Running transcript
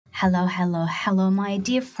Hello, my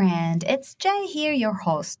dear friend. It's Jay here, your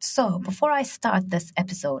host. So, before I start this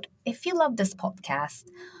episode, if you love this podcast,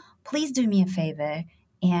 please do me a favor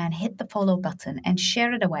and hit the follow button and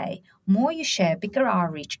share it away. More you share, bigger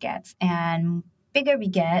our reach gets, and bigger we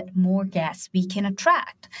get, more guests we can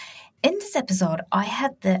attract. In this episode, I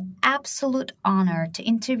had the absolute honor to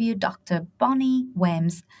interview Dr. Bonnie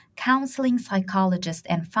Wims, counseling psychologist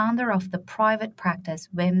and founder of the private practice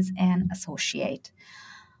Wims and Associate.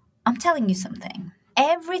 I'm telling you something.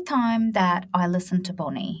 Every time that I listen to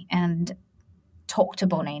Bonnie and talk to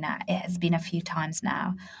Bonnie now, it has been a few times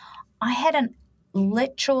now, I had an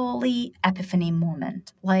literally epiphany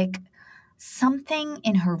moment. Like something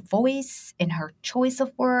in her voice, in her choice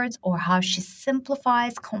of words, or how she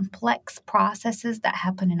simplifies complex processes that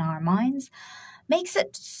happen in our minds makes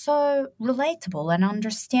it so relatable and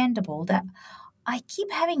understandable that I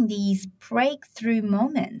keep having these breakthrough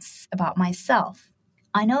moments about myself.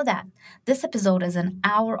 I know that this episode is an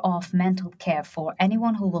hour of mental care for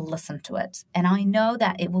anyone who will listen to it, and I know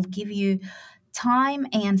that it will give you time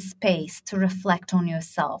and space to reflect on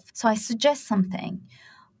yourself. So I suggest something.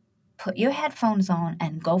 Put your headphones on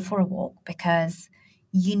and go for a walk because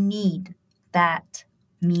you need that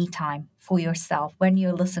me time for yourself when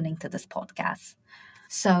you're listening to this podcast.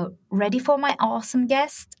 So, ready for my awesome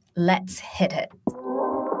guest? Let's hit it.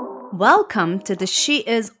 Welcome to the She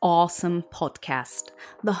Is Awesome podcast,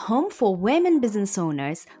 the home for women business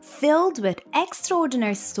owners filled with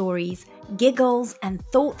extraordinary stories, giggles, and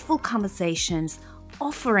thoughtful conversations,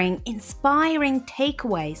 offering inspiring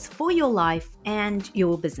takeaways for your life and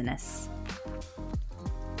your business.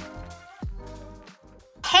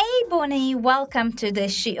 Hey, Bonnie, welcome to the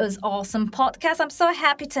She Is Awesome podcast. I'm so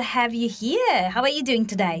happy to have you here. How are you doing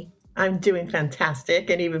today? I'm doing fantastic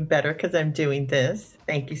and even better because I'm doing this.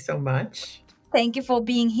 Thank you so much. Thank you for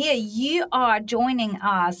being here. You are joining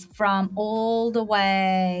us from all the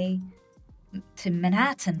way to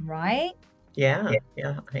Manhattan, right? Yeah, I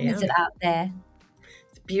am. Is it out there?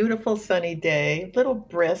 It's a beautiful sunny day, a little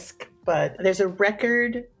brisk, but there's a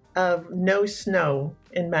record of no snow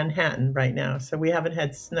in Manhattan right now. So we haven't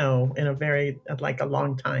had snow in a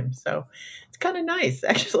long time. So it's kind of nice,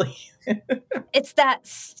 actually. It's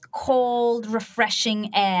that cold, refreshing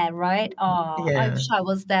air, right? Oh, yeah. I wish I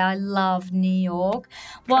was there. I love New York.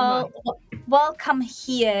 Well, welcome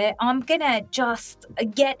here. I'm going to just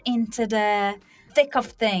get into the thick of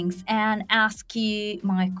things and ask you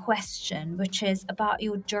my question, which is about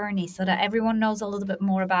your journey so that everyone knows a little bit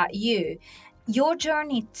more about you. Your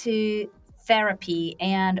journey to therapy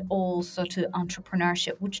and also to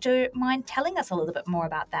entrepreneurship. Would you mind telling us a little bit more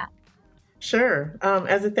about that? Sure.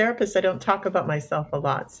 As a therapist, I don't talk about myself a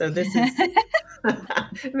lot. So this is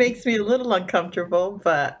makes me a little uncomfortable,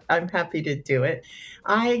 but I'm happy to do it.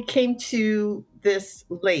 I came to this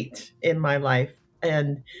late in my life.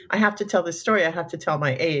 And I have to tell this story. I have to tell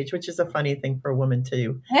my age, which is a funny thing for a woman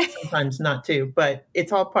to sometimes not to, but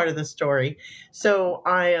it's all part of the story. So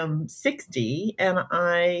I am 60 and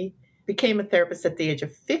I became a therapist at the age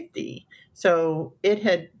of 50. So it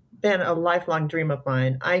had been a lifelong dream of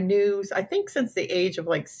mine. I think since the age of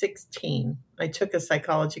 16, I took a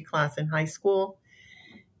psychology class in high school.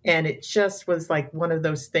 And it just was like one of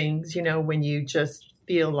those things, when you just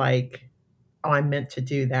feel like, oh, I'm meant to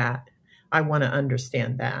do that. I want to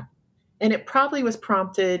understand that. And it probably was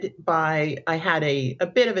prompted by, I had a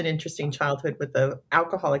bit of an interesting childhood with an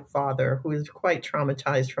alcoholic father who was quite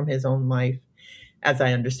traumatized from his own life, as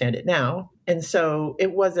I understand it now. And so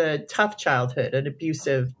it was a tough childhood, an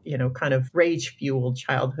abusive, kind of rage-fueled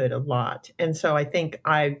childhood a lot. And so I think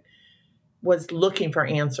I was looking for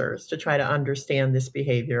answers to try to understand this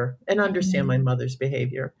behavior and understand my mother's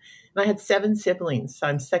behavior. And I had 7 siblings. So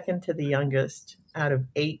I'm second to the youngest out of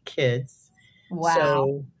 8 kids. Wow.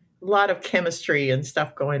 So a lot of chemistry and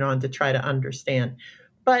stuff going on to try to understand.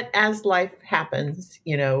 But as life happens,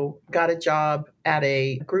 got a job at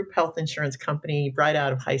a group health insurance company right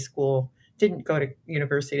out of high school, didn't go to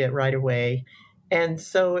university right away. And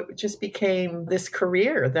so it just became this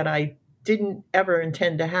career that I didn't ever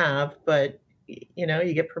intend to have. But,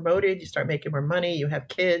 you get promoted, you start making more money, you have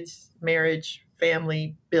kids, marriage,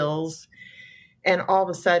 family, bills. And all of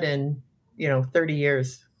a sudden, 30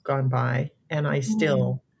 years gone by and I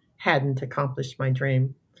still hadn't accomplished my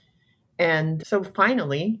dream. And so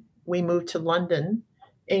finally, we moved to London,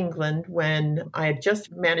 England, when I had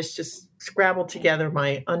just managed to scrabble together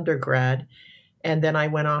my undergrad. And then I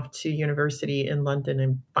went off to university in London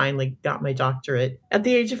and finally got my doctorate at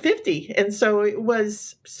the age of 50. And so it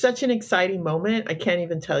was such an exciting moment. I can't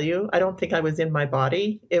even tell you. I don't think I was in my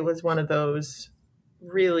body. It was one of those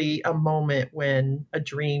really a moment when a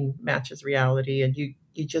dream matches reality and you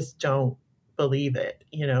you just don't believe it.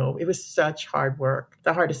 It was such hard work.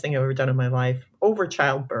 The hardest thing I've ever done in my life, over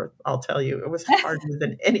childbirth, I'll tell you. It was harder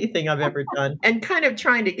than anything I've ever done. And kind of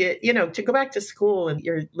trying to get, to go back to school in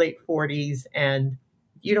your late 40s, and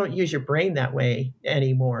you don't use your brain that way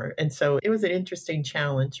anymore. And so it was an interesting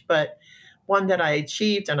challenge, but one that I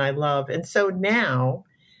achieved and I love. And so now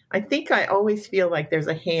I think I always feel like there's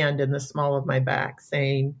a hand in the small of my back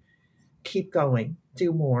saying, keep going,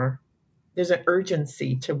 do more. There's an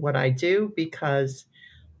urgency to what I do because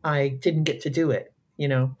I didn't get to do it,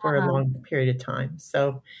 for a long period of time.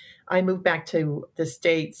 So I moved back to the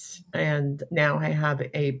States, and now I have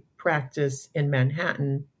a practice in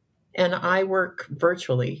Manhattan, and I work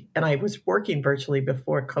virtually. And I was working virtually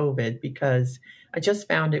before COVID because I just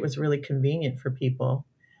found it was really convenient for people.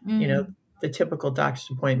 The typical doctor's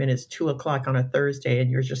appointment is 2:00 on a Thursday, and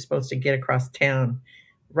you're just supposed to get across town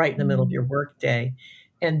right in the middle of your work day.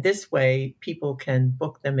 And this way, people can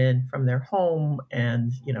book them in from their home.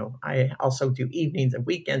 And, I also do evenings and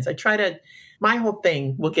weekends. My whole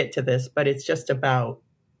thing, we'll get to this, but it's just about,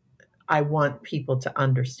 I want people to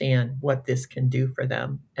understand what this can do for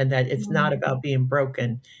them, and that it's not about being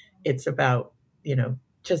broken. It's about,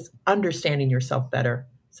 just understanding yourself better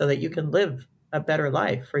so that you can live a better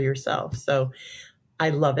life for yourself. So I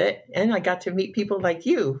love it. And I got to meet people like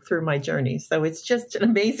you through my journey. So it's just an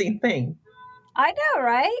amazing thing. I know,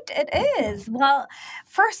 right? It is. Well,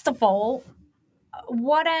 first of all,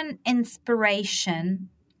 what an inspiration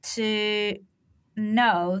to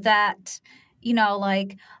know that,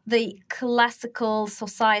 like the classical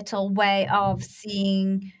societal way of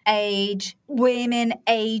seeing age, women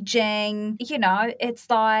aging, it's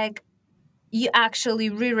like you actually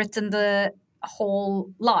rewritten the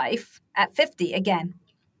whole life at 50 again.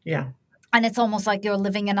 Yeah. And it's almost like you're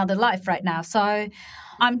living another life right now. So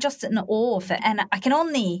I'm just in awe of it. And I can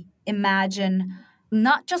only imagine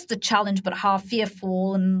not just the challenge, but how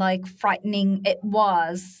fearful and like frightening it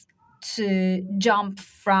was to jump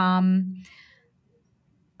from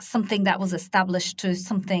something that was established to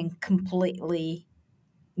something completely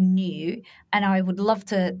new. And I would love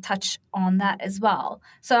to touch on that as well.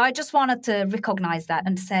 So I just wanted to recognize that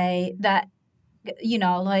and say that,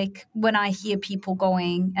 like when I hear people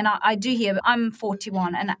going, and I do hear, I'm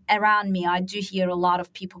 41, and around me, I do hear a lot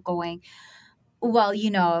of people going, well,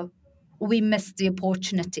 we missed the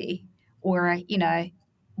opportunity, or,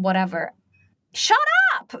 whatever. Shut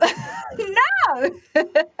up! No!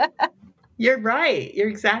 You're right. You're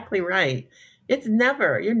exactly right. It's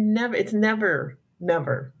never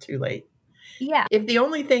too late. Yeah. If the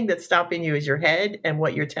only thing that's stopping you is your head and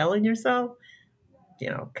what you're telling yourself,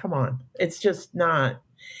 come on. It's just not.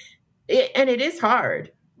 And it is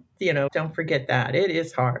hard. Don't forget that. It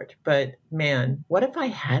is hard. But man, what if I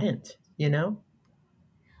hadn't,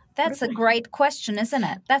 That's a great question, isn't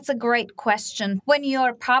it? That's a great question. When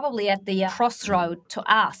you're probably at the crossroad to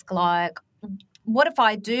ask, like, what if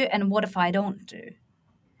I do and what if I don't do?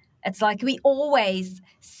 It's like we always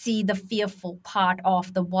see the fearful part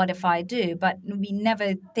of the what if I do, but we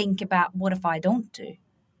never think about what if I don't do.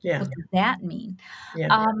 Yeah. What does that mean?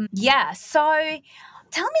 Yeah. So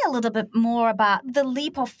tell me a little bit more about the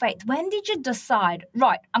leap of faith. When did you decide,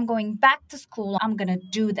 right, I'm going back to school, I'm going to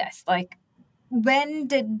do this? Like, when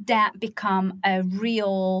did that become a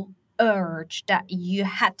real urge that you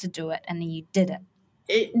had to do it and you did it?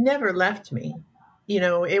 It never left me.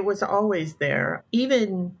 It was always there.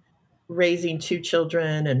 Even raising 2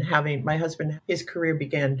 children and having my husband, his career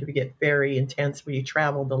began to get very intense. We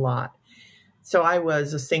traveled a lot. So I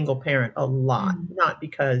was a single parent a lot, not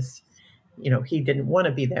because, he didn't want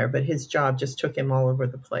to be there, but his job just took him all over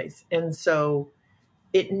the place. And so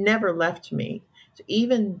it never left me. So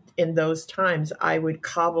even in those times, I would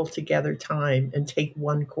cobble together time and take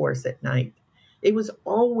one course at night. It was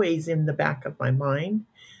always in the back of my mind.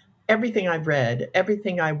 Everything I read,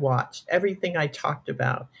 everything I watched, everything I talked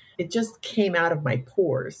about, it just came out of my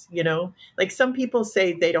pores, Like some people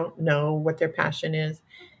say they don't know what their passion is.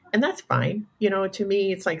 And that's fine. To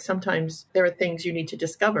me, it's like sometimes there are things you need to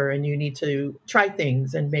discover and you need to try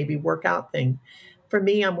things and maybe work out things. For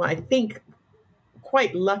me, I think,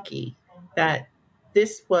 quite lucky that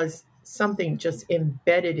this was something just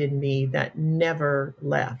embedded in me that never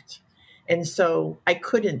left. And so I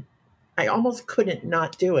almost couldn't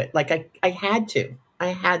not do it. Like I had to.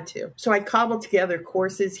 So I cobbled together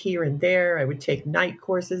courses here and there. I would take night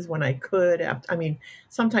courses when I could.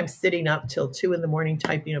 Sometimes sitting up till 2 a.m.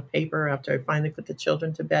 typing a paper after I finally put the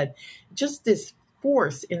children to bed. Just this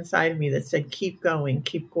force inside of me that said, keep going,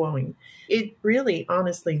 keep going. It really,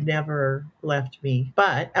 honestly, never left me.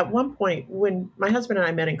 But at one point, when my husband and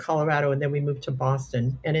I met in Colorado and then we moved to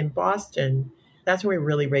Boston, and in Boston, That's when we were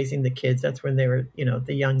really raising the kids. That's when they were,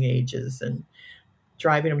 the young ages, and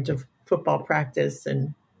driving them to football practice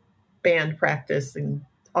and band practice and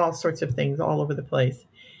all sorts of things all over the place.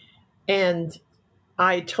 And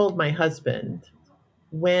I told my husband,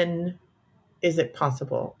 when is it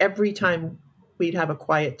possible? Every time we'd have a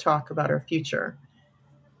quiet talk about our future,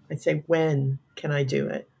 I'd say, when can I do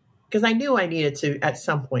it? Because I knew I needed to, at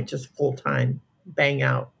some point, just full time bang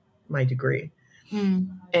out my degree.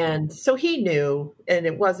 And so he knew, and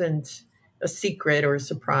it wasn't a secret or a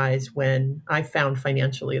surprise when I found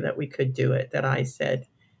financially that we could do it, that I said,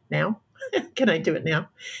 now? Can I do it now?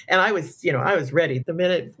 And I was ready. The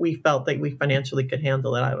minute we felt that we financially could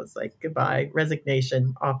handle it, I was like, goodbye,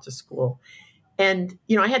 resignation, off to school. And,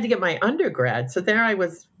 I had to get my undergrad. So there I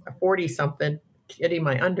was, 40 something, getting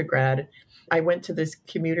my undergrad. I went to this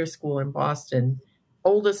commuter school in Boston,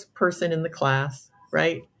 oldest person in the class,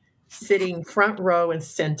 right? Sitting front row and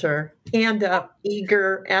center, hand up,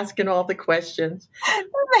 eager, asking all the questions.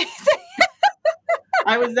 Amazing.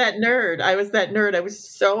 I was that nerd. I was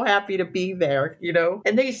so happy to be there,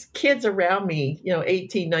 And these kids around me,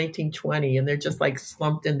 18, 19, 20, and they're just like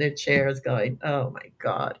slumped in their chairs going, oh my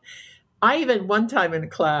God. I even, one time in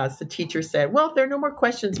class, the teacher said, well, if there are no more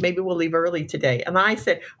questions, maybe we'll leave early today. And I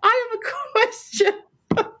said, I have a question.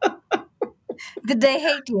 Did they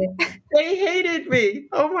hate you? They hated me.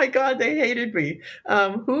 Oh my God, they hated me.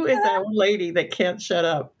 Who is that old lady that can't shut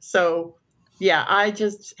up? So yeah, I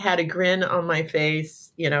just had a grin on my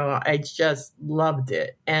face. I just loved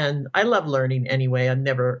it. And I love learning anyway. I'm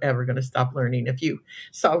never, ever going to stop learning. If you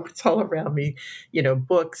saw what's all around me,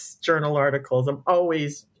 books, journal articles, I'm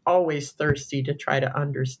always thirsty to try to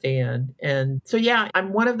understand. And so, yeah,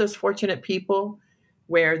 I'm one of those fortunate people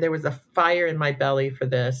where there was a fire in my belly for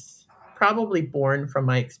this, probably born from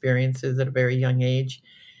my experiences at a very young age.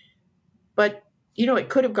 But, it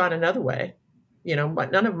could have gone another way,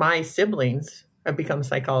 but none of my siblings have become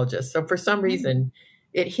psychologists. So for some reason,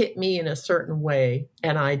 it hit me in a certain way.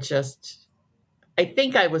 And I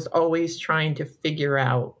think I was always trying to figure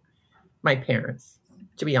out my parents,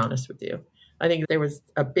 to be honest with you. I think there was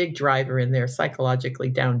a big driver in there psychologically,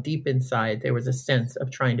 down deep inside. There was a sense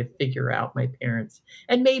of trying to figure out my parents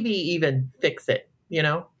and maybe even fix it,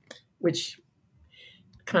 which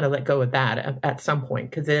kind of let go of that at some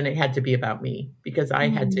point, because then it had to be about me, because I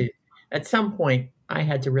had to, at some point, I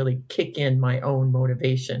had to really kick in my own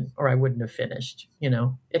motivation or I wouldn't have finished.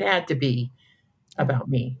 It had to be about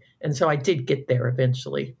me. And so I did get there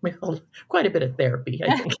eventually. Quite a bit of therapy,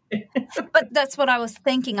 I think. But that's what I was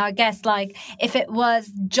thinking. I guess, like, if it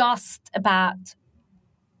was just about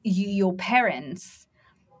your parents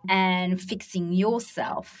and fixing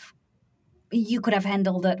yourself, you could have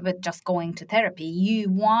handled it with just going to therapy. You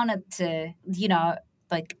wanted to,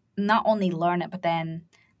 like, not only learn it, but then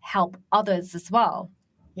help others as well.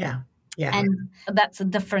 Yeah. And that's a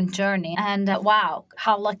different journey. And wow,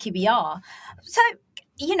 how lucky we are. So,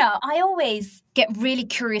 I always get really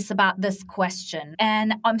curious about this question.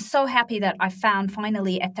 And I'm so happy that I found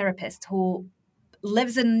finally a therapist who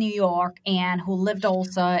lives in New York and who lived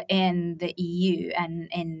also in the EU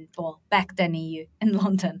and back then EU, in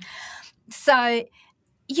London. So,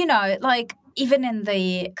 like, even in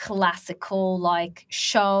the classical, like,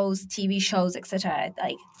 shows, TV shows, etc.,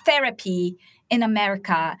 like, therapy in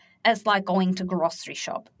America is like going to grocery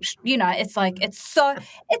shop. It's like, it's so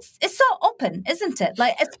open, isn't it?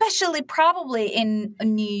 Like, especially probably in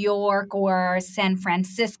New York or San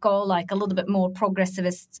Francisco, like a little bit more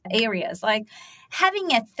progressivist areas. Like,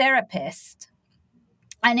 having a therapist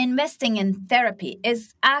and investing in therapy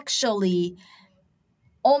is actually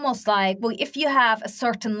almost like, well, if you have a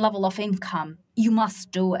certain level of income, you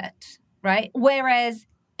must do it, right? Whereas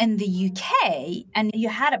in the UK, and you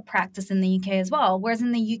had a practice in the UK as well, whereas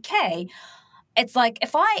in the UK, it's like,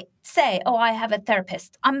 if I say, oh, I have a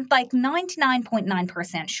therapist, I'm like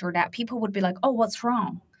 99.9% sure that people would be like, oh, what's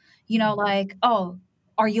wrong? Like, oh,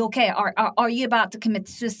 are you okay? Are you about to commit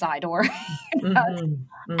suicide? Or,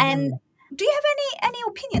 And do you have any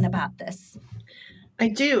opinion about this? I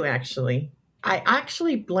do, actually. I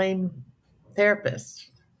actually blame therapists.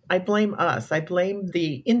 I blame us. I blame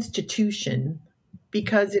the institution,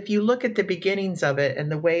 because if you look at the beginnings of it and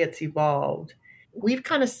the way it's evolved, we've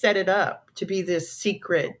kind of set it up to be this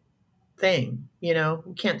secret thing. We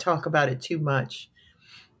can't talk about it too much.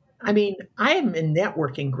 I mean, I am in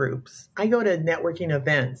networking groups. I go to networking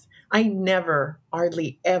events. I never,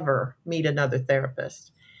 hardly ever meet another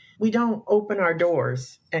therapist. We don't open our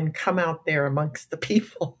doors and come out there amongst the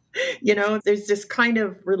people. There's this kind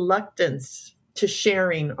of reluctance to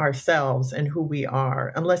sharing ourselves and who we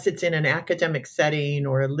are, unless it's in an academic setting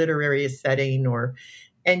or a literary setting or,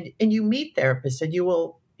 And you meet therapists and you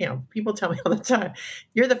will, people tell me all the time,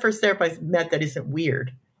 you're the first therapist I've met that isn't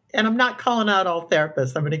weird. And I'm not calling out all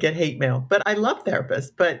therapists. I'm going to get hate mail, but I love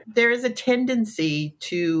therapists. But there is a tendency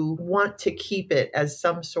to want to keep it as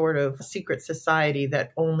some sort of secret society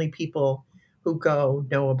that only people who go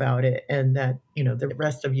know about it, and that, the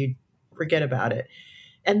rest of you forget about it.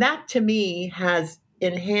 And that to me has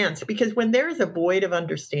enhanced, because when there is a void of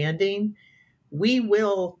understanding, we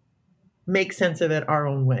will make sense of it our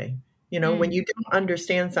own way. When you don't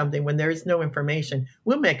understand something, when there's no information,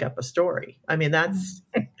 we'll make up a story. I mean, that's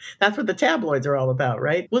what the tabloids are all about,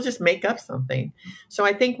 right? We'll just make up something. So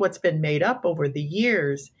I think what's been made up over the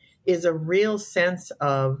years is a real sense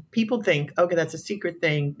of, people think, okay, that's a secret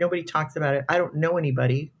thing. Nobody talks about it. I don't know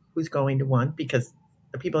anybody who's going to one, because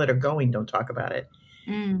the people that are going don't talk about it.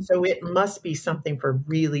 So it must be something for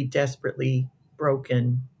really desperately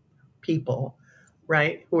broken people,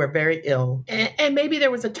 right, who are very ill. And maybe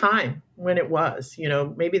there was a time when it was,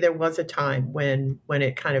 maybe there was a time when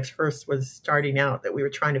it kind of first was starting out, that we were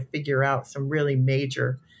trying to figure out some really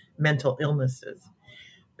major mental illnesses.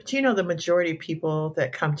 But the majority of people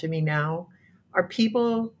that come to me now are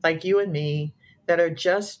people like you and me that are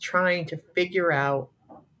just trying to figure out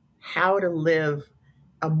how to live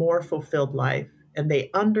a more fulfilled life. And they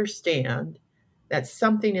understand that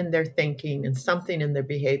something in their thinking and something in their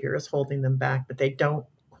behavior is holding them back, but they don't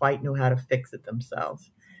quite know how to fix it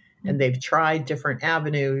themselves. And they've tried different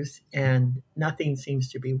avenues and nothing seems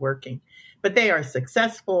to be working. But they are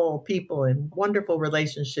successful people in wonderful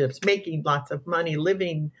relationships, making lots of money,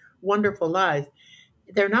 living wonderful lives.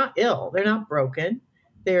 They're not ill. They're not broken.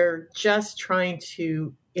 They're just trying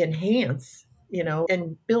to enhance,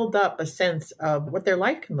 and build up a sense of what their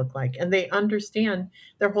life can look like. And they understand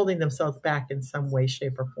they're holding themselves back in some way,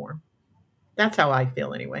 shape, or form. That's how I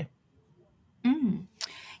feel anyway.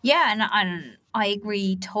 Yeah, and I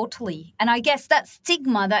agree totally. And I guess that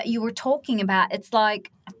stigma that you were talking about, it's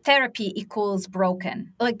like therapy equals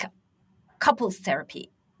broken, like couples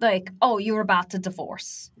therapy. Like, oh, you're about to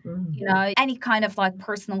divorce. Any kind of like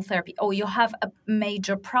personal therapy. Oh, you have a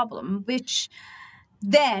major problem, which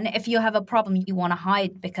then if you have a problem, you want to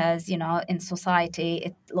hide because, in society,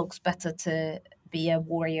 it looks better to be a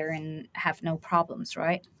warrior and have no problems,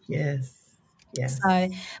 right? Yes. So,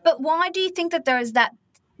 but why do you think that there is that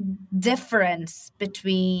difference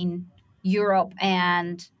between Europe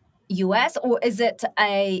and US, or is it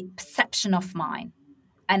a perception of mine?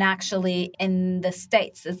 And actually in the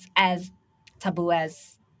States, it's as taboo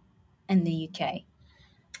as in the UK.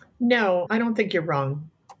 No, I don't think you're wrong.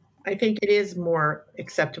 I think it is more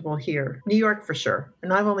acceptable here. New York for sure.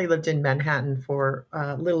 And I've only lived in Manhattan for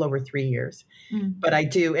a little over 3 years. But I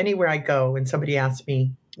do, anywhere I go and somebody asks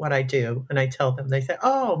me what I do and I tell them, they say,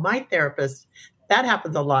 oh, my therapist. That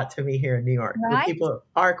happens a lot to me here in New York, right? Where people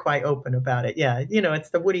are quite open about it. Yeah. It's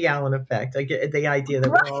the Woody Allen effect. I get the idea that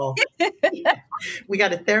we're all, we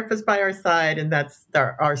got a therapist by our side and that's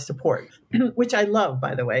our support, which I love,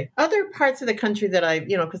 by the way. Other parts of the country that I,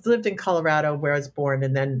 because I lived in Colorado where I was born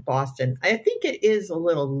and then Boston, I think it is a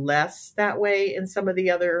little less that way in some of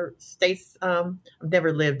the other states. I've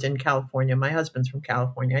never lived in California. My husband's from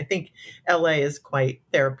California. I think LA is quite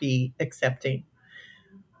therapy accepting.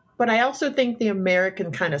 But I also think the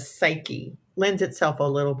American kind of psyche lends itself a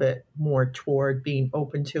little bit more toward being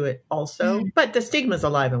open to it also. But the stigma's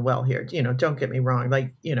alive and well here. Don't get me wrong.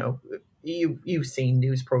 Like, you've seen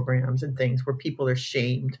news programs and things where people are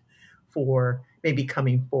shamed for maybe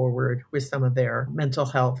coming forward with some of their mental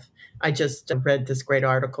health. I just read this great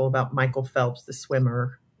article about Michael Phelps, the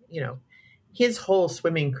swimmer. His whole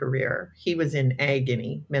swimming career, he was in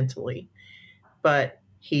agony mentally, but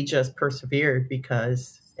he just persevered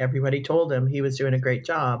because everybody told him he was doing a great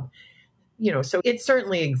job. So it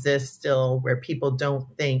certainly exists still where people don't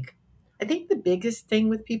think. I think the biggest thing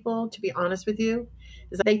with people, to be honest with you,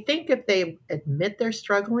 is they think if they admit they're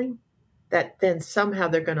struggling, that then somehow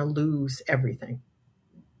they're going to lose everything,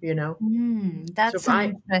 That's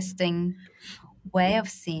an interesting way of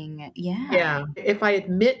seeing it. Yeah. If I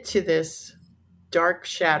admit to this dark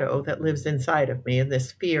shadow that lives inside of me and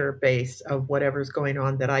this fear base of whatever's going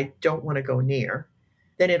on that I don't want to go near,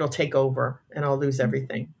 then it'll take over and I'll lose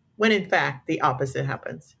everything. When in fact, the opposite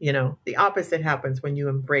happens. The opposite happens when you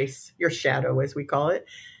embrace your shadow, as we call it.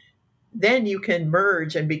 Then you can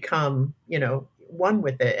merge and become, one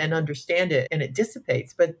with it and understand it, and it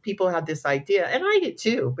dissipates. But people have this idea, and I did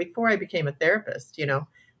too, before I became a therapist,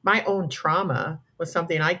 my own trauma was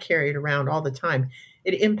something I carried around all the time.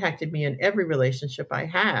 It impacted me in every relationship I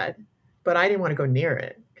had, but I didn't want to go near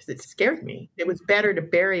it because it scared me. It was better to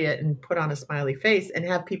bury it and put on a smiley face and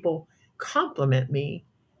have people compliment me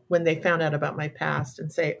when they found out about my past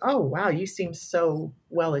and say, "Oh, wow, you seem so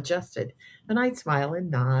well adjusted." And I'd smile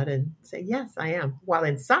and nod and say, "Yes, I am." While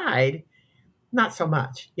inside, not so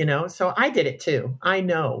much, you know? So I did it too. I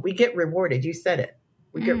know we get rewarded. You said it.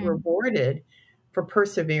 We get Mm. rewarded for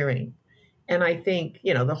persevering. And I think,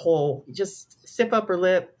 you know, the whole just sip upper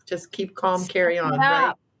lip, just keep calm, Suck carry it on, right?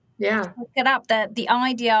 up. Yeah. Suck it up. The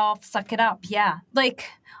idea of suck it up. Yeah. Like,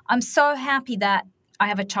 I'm so happy that I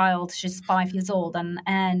have a child. She's 5 years old.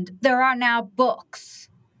 And there are now books,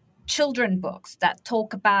 children books that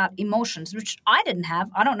talk about emotions, which I didn't have.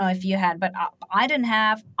 I don't know if you had, but I didn't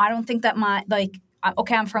have. I don't think that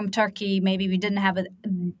okay, I'm from Turkey. Maybe we didn't have it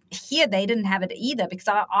here. They didn't have it either because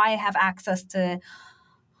I have access to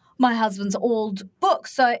my husband's old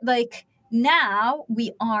books. So like now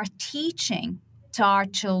we are teaching to our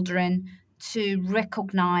children to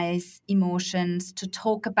recognize emotions, to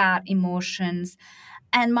talk about emotions.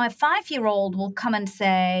 And my 5-year-old will come and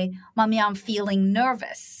say, "Mommy, I'm feeling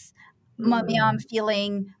nervous. Mommy, I'm Mm.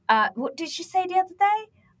 feeling," what did she say the other day?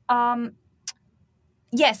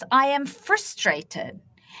 Yes, I am frustrated.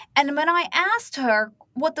 And when I asked her,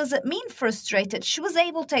 "What does it mean frustrated?" she was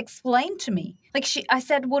able to explain to me. I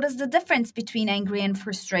said, "What is the difference between angry and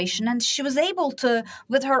frustration?" And she was able to,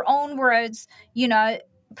 with her own words,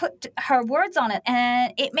 put her words on it.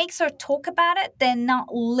 And it makes her talk about it, then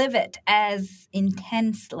not live it as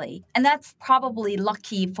intensely. And that's probably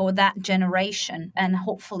lucky for that generation. And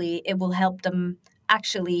hopefully it will help them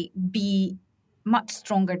actually be much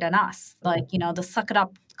stronger than us, the suck it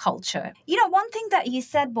up culture. One thing that you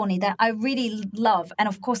said, Bonnie, that I really love, and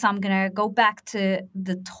of course I'm going to go back to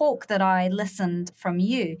the talk that I listened from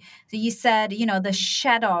you. So you said, the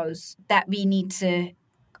shadows that we need to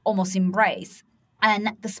almost embrace.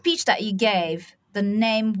 And the speech that you gave, the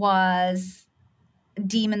name was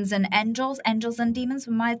Demons and Angels, Angels and Demons.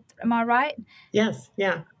 Am I right? Yes.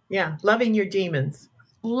 Yeah. Yeah. Loving your demons.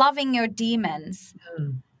 Loving your demons.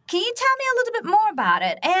 Mm. Can you tell me a little bit more about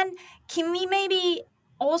it? And can we maybe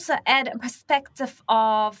also add a perspective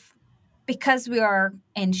of, because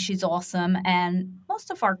and she's awesome, and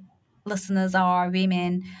most of our listeners are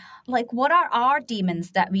women, like what are our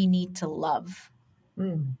demons that we need to love?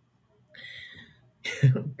 Mm.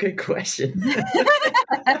 Good question. Wham!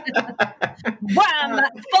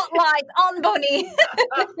 Spotlight on Bonnie.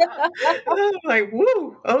 I'm like,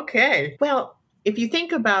 woo, okay. Well, if you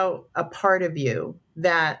think about a part of you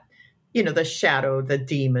that, the shadow, the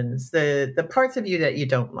demons, the parts of you that you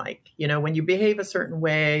don't like, when you behave a certain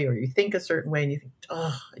way or you think a certain way and you think,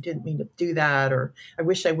 oh, I didn't mean to do that, or I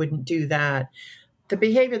wish I wouldn't do that. The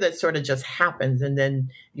behavior that sort of just happens and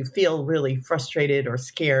then you feel really frustrated or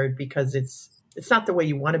scared because it's not the way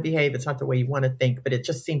you want to behave. It's not the way you want to think, but it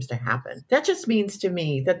just seems to happen. That just means to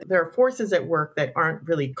me that there are forces at work that aren't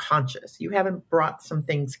really conscious. You haven't brought some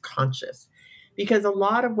things conscious, because a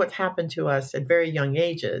lot of what's happened to us at very young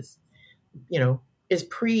ages, is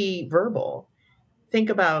pre-verbal. Think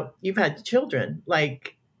about, you've had children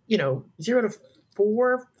like, 0 to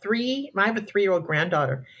 4, 3. I have a 3-year-old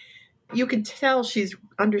granddaughter. You can tell she's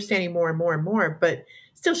understanding more and more and more, but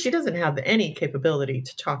still she doesn't have any capability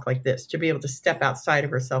to talk like this, to be able to step outside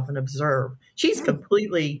of herself and observe. She's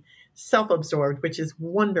completely self-absorbed, which is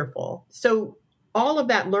wonderful. So all of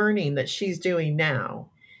that learning that she's doing now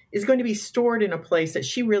is going to be stored in a place that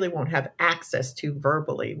she really won't have access to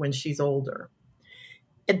verbally when she's older.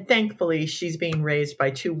 And thankfully, she's being raised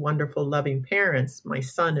by 2 wonderful, loving parents. My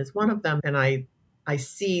son is one of them, and I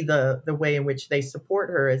see the way in which they support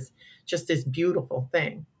her as just this beautiful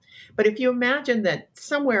thing. But if you imagine that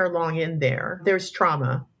somewhere along in there's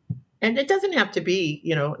trauma, and it doesn't have to be,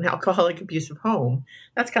 an alcoholic abusive home.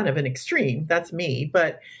 That's kind of an extreme. That's me.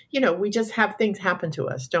 But, we just have things happen to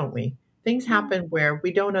us, don't we? Things happen where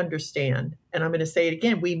we don't understand. And I'm going to say it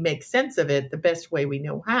again, we make sense of it the best way we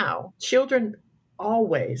know how. Children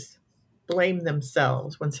always blame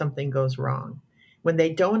themselves when something goes wrong. When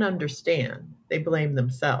they don't understand, they blame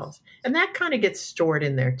themselves. And that kind of gets stored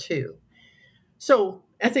in there too. So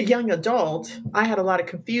as a young adult, I had a lot of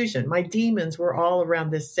confusion. My demons were all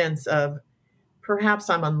around this sense of, perhaps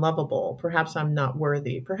I'm unlovable. Perhaps I'm not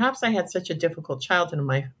worthy. Perhaps I had such a difficult childhood and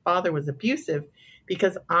my father was abusive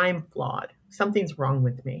because I'm flawed. Something's wrong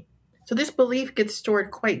with me. So this belief gets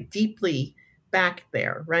stored quite deeply back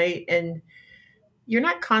there, right? And you're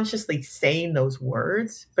not consciously saying those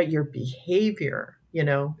words, but your behavior,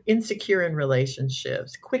 insecure in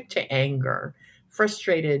relationships, quick to anger,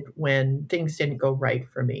 frustrated when things didn't go right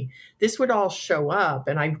for me. This would all show up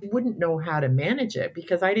and I wouldn't know how to manage it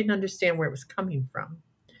because I didn't understand where it was coming from.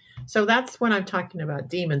 So that's when I'm talking about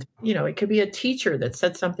demons. You know, it could be a teacher that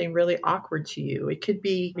said something really awkward to you. It could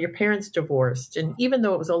be your parents divorced. And even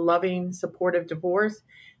though it was a loving, supportive divorce,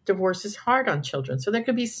 divorce is hard on children. So there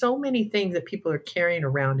could be so many things that people are carrying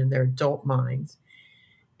around in their adult minds.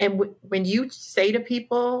 And when you say to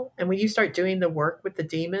people and when you start doing the work with the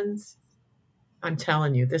demons, I'm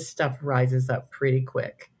telling you, this stuff rises up pretty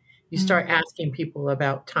quick. You start asking people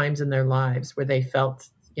about times in their lives where they felt,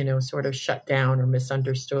 sort of shut down or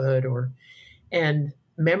misunderstood, and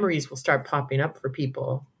memories will start popping up for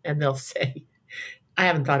people and they'll say, I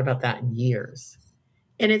haven't thought about that in years.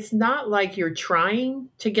 And it's not like you're trying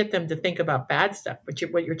to get them to think about bad stuff, but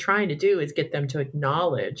what you're trying to do is get them to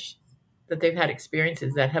acknowledge that they've had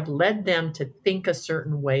experiences that have led them to think a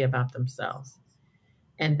certain way about themselves.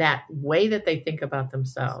 And that way that they think about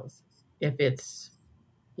themselves, if it's,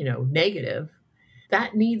 negative,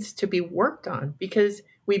 that needs to be worked on, because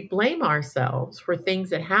we blame ourselves for things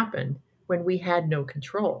that happened when we had no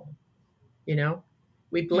control.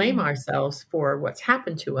 We blame ourselves for what's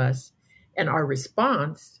happened to us and our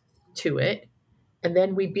response to it, and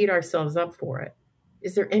then we beat ourselves up for it.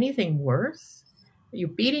 Is there anything worse? You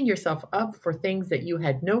beating yourself up for things that you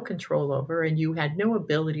had no control over and you had no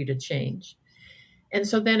ability to change. And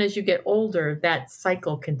so then as you get older, that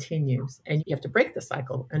cycle continues and you have to break the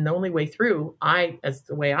cycle. And the only way through, as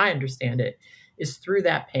the way I understand it, is through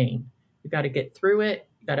that pain. You got to get through it.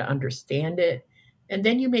 You got to understand it. And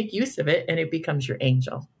then you make use of it and it becomes your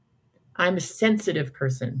angel. I'm a sensitive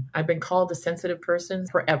person. I've been called a sensitive person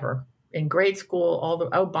forever. In grade school,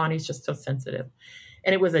 Bonnie's just so sensitive.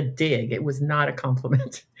 And it was a dig. It was not a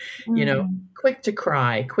compliment. Quick to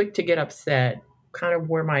cry, quick to get upset, kind of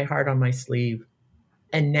wear my heart on my sleeve.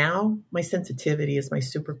 And now my sensitivity is my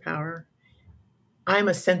superpower. I'm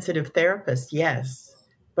a sensitive therapist, yes.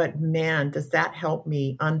 But man, does that help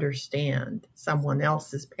me understand someone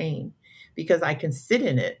else's pain, because I can sit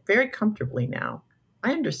in it very comfortably now.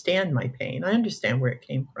 I understand my pain. I understand where it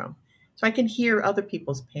came from. So I can hear other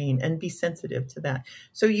people's pain and be sensitive to that.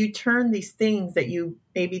 So you turn these things that you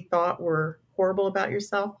maybe thought were horrible about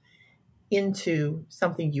yourself into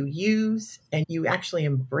something you use, and you actually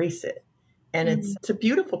embrace it. And it's a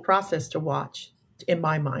beautiful process to watch, in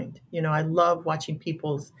my mind. I love watching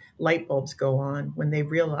people's light bulbs go on when they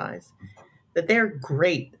realize that they're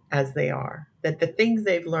great as they are, that the things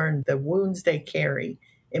they've learned, the wounds they carry,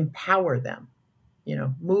 empower them,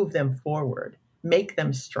 move them forward, make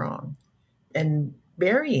them strong. And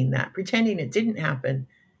burying that, pretending it didn't happen,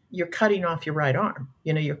 you're cutting off your right arm.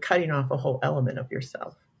 You're cutting off a whole element of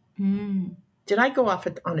yourself. Did I go off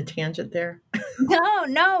on a tangent there?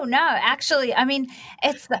 No. Actually, I mean,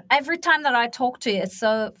 every time that I talk to you, it's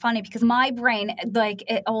so funny because my brain,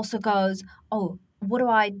 it also goes, oh, what do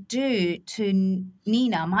I do to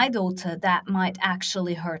Nina, my daughter, that might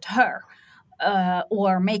actually hurt her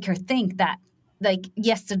or make her think that,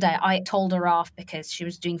 yesterday I told her off because she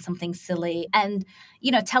was doing something silly, and,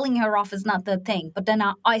 telling her off is not the thing. But then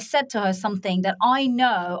I said to her something that I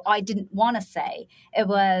know I didn't want to say. It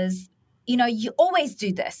was, you always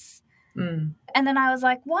do this. And then I was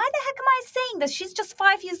like, why the heck am I saying this? She's just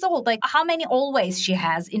 5 years old. How many always she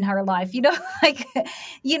has in her life,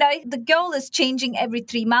 the girl is changing every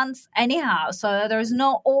 3 months anyhow. So there's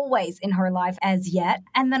no always in her life as yet.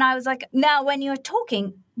 And then I was like, now when you're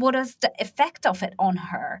talking, what is the effect of it on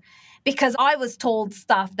her? Because I was told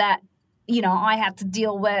stuff that, I had to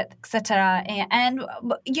deal with, etc. And,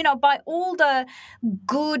 by all the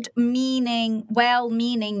good meaning,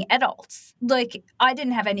 well-meaning adults, I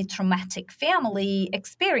didn't have any traumatic family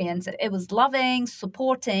experience. It was loving,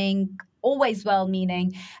 supporting, always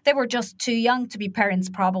well-meaning. They were just too young to be parents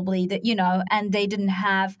probably, and they didn't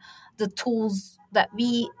have the tools that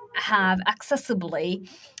we have accessibly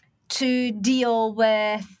to deal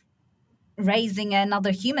with raising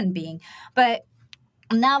another human being. But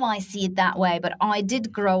now I see it that way, but I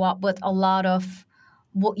did grow up with a lot of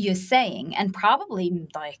what you're saying, and probably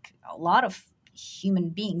a lot of human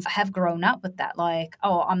beings have grown up with that,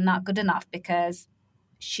 oh, I'm not good enough because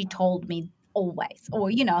she told me always,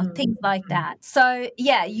 or, things like that. So,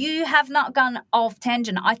 yeah, you have not gone off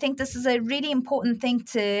tangent. I think this is a really important thing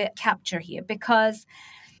to capture here because,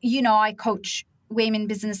 I coach women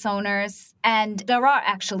business owners, and there are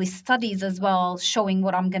actually studies as well showing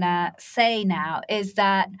what I'm going to say now is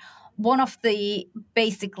that one of the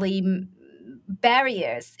basically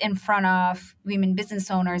barriers in front of women business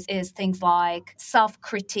owners is things like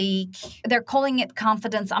self-critique. They're calling it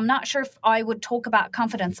confidence. I'm not sure if I would talk about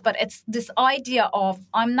confidence, but it's this idea of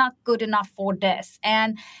I'm not good enough for this.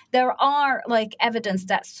 And there are like evidence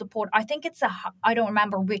that support, I think it's I don't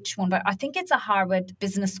remember which one, but I think it's a Harvard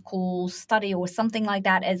Business School study or something like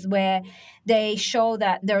that, is where they show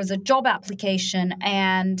that there's a job application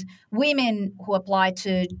and women who apply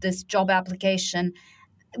to this job application,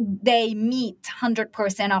 they meet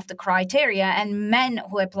 100% of the criteria, and men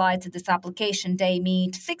who apply to this application, they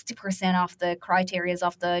meet 60% of the criteria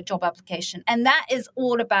of the job application. And that is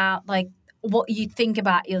all about like what you think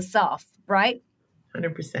about yourself, right?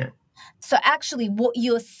 100%. So actually what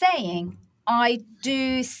you're saying, I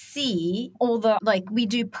do see, although like we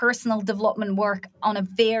do personal development work on a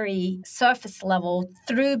very surface level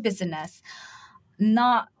through business,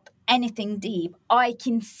 not anything deep. I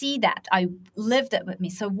can see that. I lived it with me.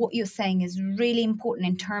 So what you're saying is really important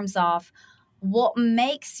in terms of what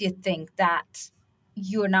makes you think that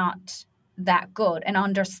you're not that good, and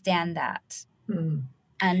understand that.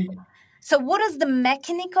 And so what is the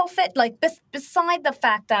mechanic of it? Like beside the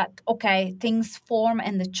fact that, okay, things form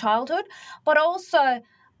in the childhood, but also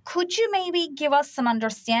could you maybe give us some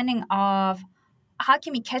understanding of how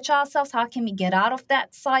can we catch ourselves? How can we get out of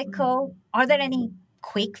that cycle? Are there any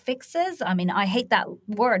quick fixes? I mean, I hate that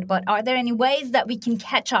word, but are there any ways that we can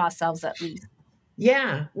catch ourselves at least?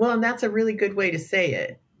 Yeah, well, and that's a really good way to say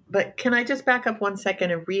it. But can I just back up one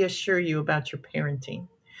second and reassure you about your parenting?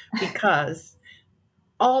 Because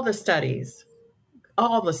all the studies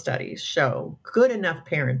show good enough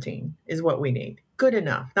parenting is what we need. Good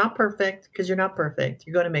enough, not perfect, because you're not perfect.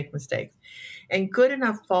 You're going to make mistakes. And good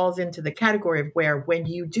enough falls into the category of where when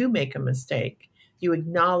you do make a mistake, you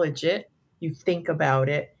acknowledge it, you think about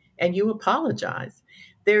it, and you apologize.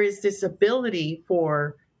 There is this ability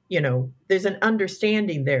for, there's an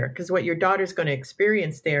understanding there, because what your daughter's going to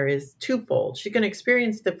experience there is twofold. She's going to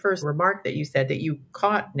experience the first remark that you said that you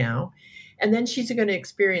caught now, and then she's going to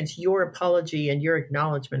experience your apology and your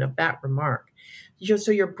acknowledgement of that remark.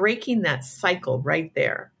 So you're breaking that cycle right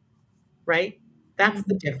there, right? That's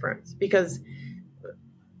the difference. Because,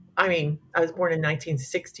 I mean, I was born in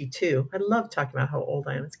 1962. I love talking about how old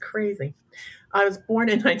I am. It's crazy. I was born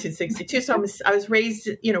in 1962, so I was raised,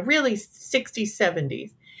 really 60s,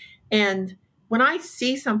 70s. And when I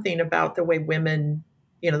see something about the way women,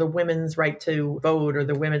 the women's right to vote or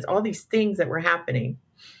the women's, all these things that were happening,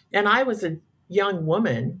 and I was a young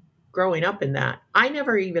woman growing up in that, I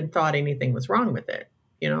never even thought anything was wrong with it.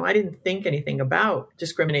 I didn't think anything about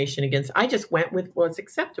discrimination against, I just went with what's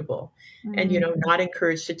acceptable. And, not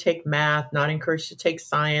encouraged to take math, not encouraged to take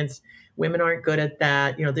science. Women aren't good at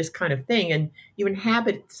that, this kind of thing. And you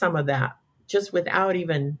inhabit some of that just without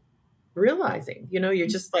even realizing, you're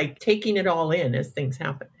just like taking it all in as things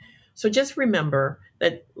happen. So just remember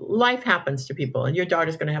that life happens to people, and your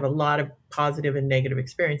daughter's going to have a lot of positive and negative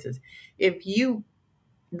experiences. If you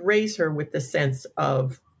raise her with the sense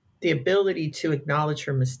of the ability to acknowledge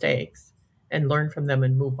her mistakes and learn from them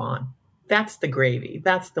and move on, that's the gravy.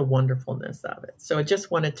 That's the wonderfulness of it. So I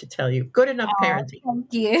just wanted to tell you, good enough parenting.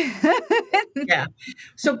 Thank you. Yeah.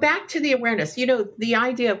 So back to the awareness, the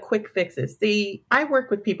idea of quick fixes. I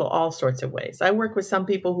work with people all sorts of ways. I work with some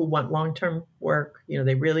people who want long-term work.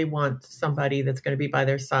 They really want somebody that's going to be by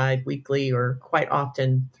their side weekly or quite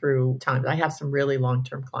often through time. I have some really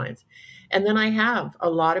long-term clients. And then I have a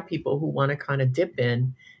lot of people who want to kind of dip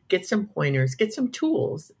in, get some pointers, get some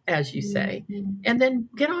tools, as you say, and then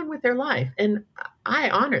get on with their life. And I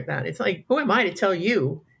honor that. It's like, who am I to tell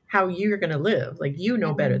you how you're going to live? Like,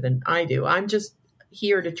 know better than I do. I'm just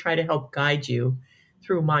here to try to help guide you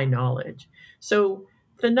through my knowledge. So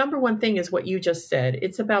the number one thing is what you just said.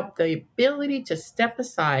 It's about the ability to step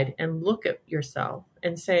aside and look at yourself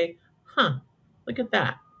and say, look at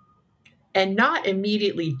that. And not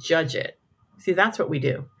immediately judge it. See, that's what we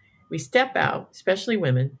do. We step out, especially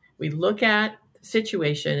women. We look at the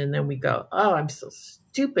situation and then we go, oh, I'm so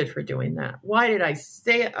stupid for doing that. Why did I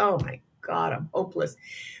say it? Oh my God, I'm hopeless.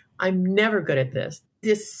 I'm never good at this.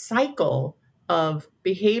 This cycle of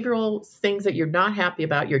behavioral things that you're not happy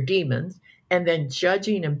about, your demons, and then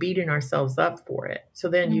judging and beating ourselves up for it. So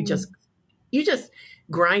then you just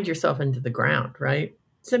grind yourself into the ground, right?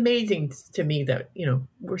 It's amazing to me that,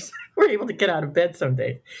 we're able to get out of bed some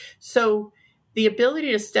days. So the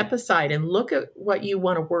ability to step aside and look at what you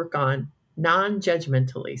want to work on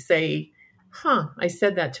non-judgmentally, say, I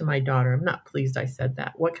said that to my daughter. I'm not pleased I said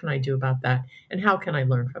that. What can I do about that? And how can I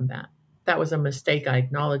learn from that? That was a mistake. I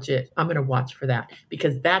acknowledge it. I'm going to watch for that,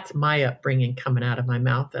 because that's my upbringing coming out of my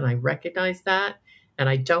mouth. And I recognize that. And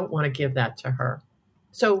I don't want to give that to her.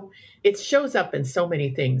 So it shows up in so many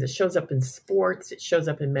things. It shows up in sports, it shows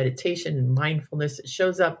up in meditation and mindfulness, it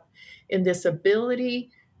shows up in this ability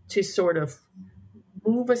to sort of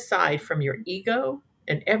move aside from your ego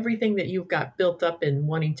and everything that you've got built up in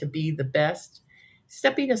wanting to be the best,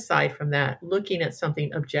 stepping aside from that, looking at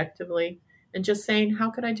something objectively and just saying, how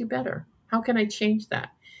can I do better? How can I change that?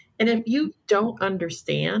 And if you don't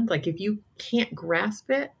understand, like if you can't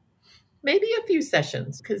grasp it, maybe a few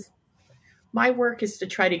sessions, because my work is to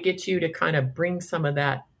try to get you to kind of bring some of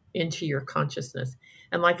that into your consciousness.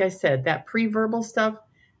 And like I said, that pre-verbal stuff,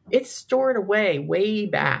 it's stored away way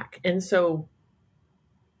back. And so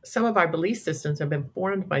some of our belief systems have been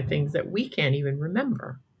formed by things that we can't even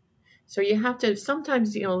remember. So you have to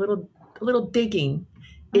sometimes, a little digging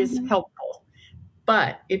is helpful.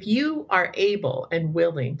 But if you are able and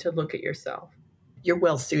willing to look at yourself, you're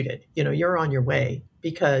well suited. You're on your way,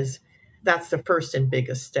 because that's the first and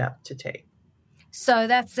biggest step to take. So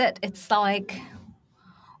that's it. It's like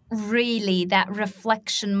really that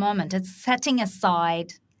reflection moment. It's setting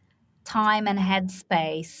aside time and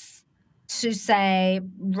headspace to say,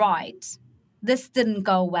 right, this didn't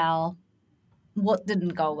go well. What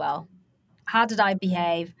didn't go well? How did I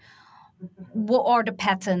behave? What are the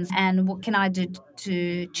patterns and what can I do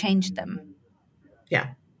to change them? Yeah.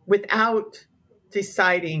 Without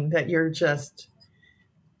deciding that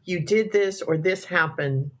you did this or this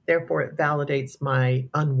happened, therefore it validates my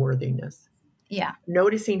unworthiness. Yeah.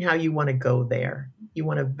 Noticing how you want to go there. You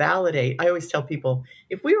want to validate. I always tell people,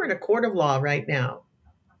 if we were in a court of law right now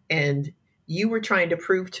and you were trying to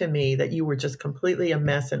prove to me that you were just completely a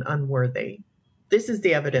mess and unworthy, this is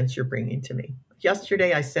the evidence you're bringing to me.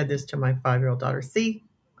 Yesterday, I said this to my 5-year-old daughter. See,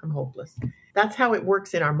 I'm hopeless. That's how it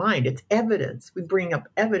works in our mind. It's evidence. We bring up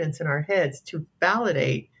evidence in our heads to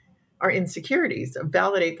validate our insecurities, to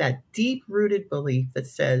validate that deep-rooted belief that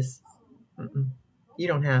says, you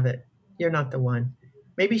don't have it. You're not the one.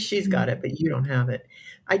 Maybe she's got it, but you don't have it.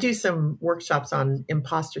 I do some workshops on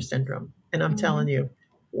imposter syndrome, and I'm telling you,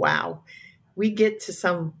 wow, we get to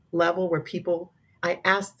some level where I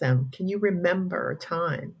ask them, can you remember a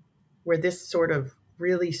time where this sort of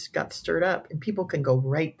really got stirred up? And people can go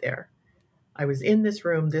right there. I was in this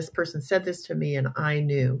room, this person said this to me, and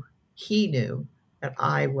he knew that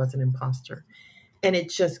I was an imposter. And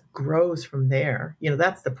it just grows from there.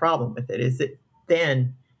 That's the problem with it, is that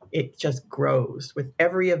then it just grows with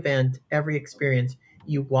every event, every experience.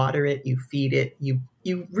 You water it, you feed it, you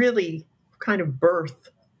really kind of birth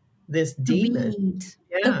this demon.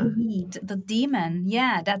 The demon.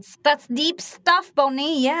 Yeah, that's deep stuff,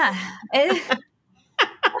 Bonnie. Yeah. It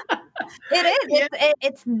is. Yeah.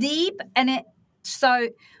 It's deep, and so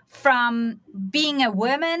from being a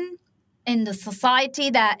woman in the society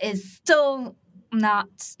that is still not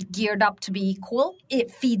geared up to be equal,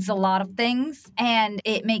 it feeds a lot of things, and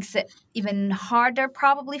it makes it even harder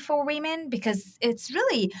probably for women, because it's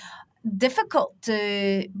really difficult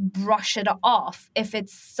to brush it off if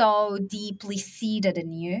it's so deeply seated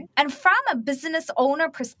in you. And from a business owner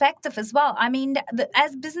perspective as well, I mean,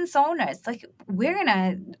 as business owners, like, we're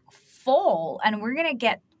gonna fall and we're gonna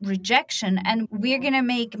get rejection and we're gonna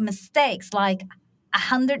make mistakes like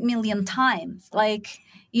 100 million times. Like,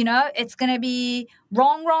 it's gonna be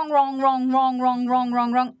wrong.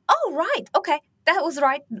 Oh, right, okay, that was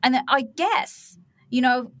right. And I guess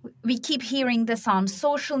we keep hearing this on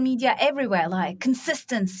social media everywhere, like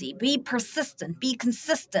consistency, be persistent, be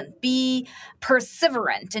consistent, be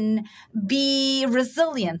perseverant, and be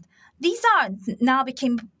resilient. These are now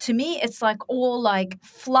became, to me, it's like all like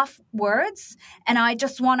fluff words. And I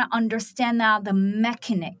just want to understand now the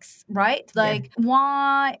mechanics, right? Like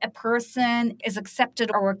why a person is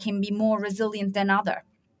accepted or can be more resilient than other.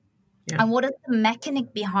 Yeah. And what is the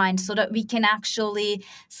mechanic behind, so that we can actually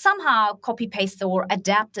somehow copy paste or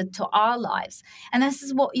adapt it to our lives. And this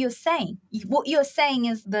is what you're saying. What you're saying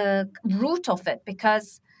is the root of it,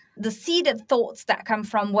 because the seeded thoughts that come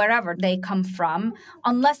from wherever they come from,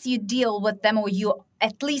 unless you deal with them or you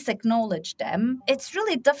at least acknowledge them, it's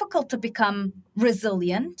really difficult to become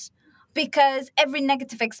resilient, because every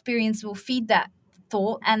negative experience will feed that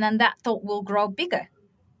thought, and then that thought will grow bigger.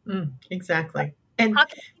 Exactly. And how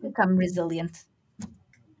can you become resilient?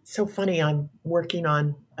 So funny, I'm working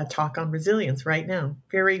on a talk on resilience right now.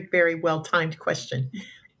 Very, very well-timed question.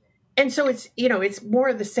 And so it's more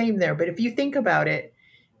of the same there. But if you think about it,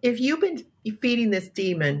 if you've been feeding this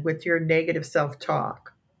demon with your negative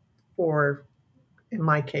self-talk for, in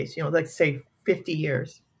my case, let's say 50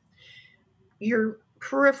 years, you're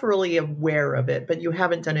peripherally aware of it, but you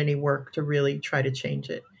haven't done any work to really try to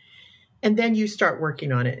change it. And then you start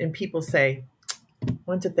working on it, and people say,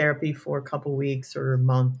 went to therapy for a couple weeks or a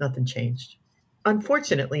month, nothing changed.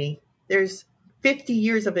 unfortunately, there's 50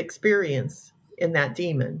 years of experience in that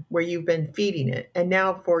demon where you've been feeding it. And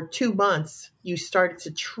now for 2 months, you started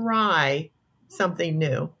to try something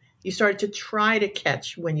new. You started to try to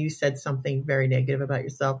catch when you said something very negative about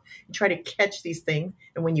yourself. You try to catch these things.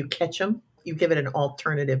 And when you catch them, you give it an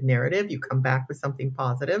alternative narrative. You come back with something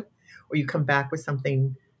positive, or you come back with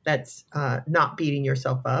something that's not beating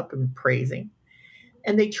yourself up and praising.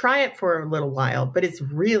 And they try it for a little while, but it's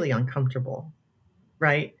really uncomfortable,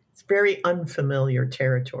 right? It's very unfamiliar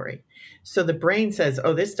territory. So the brain says,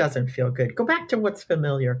 oh, this doesn't feel good. Go back to what's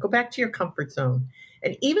familiar. Go back to your comfort zone.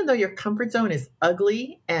 And even though your comfort zone is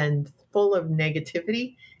ugly and full of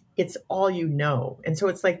negativity, it's all you know. And so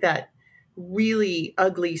it's like that really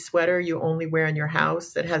ugly sweater you only wear in your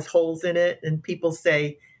house that has holes in it. And people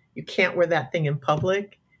say you can't wear that thing in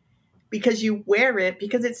public because you wear it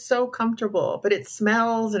because it's so comfortable, but it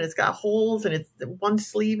smells and it's got holes and it's one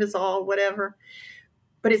sleeve is all whatever.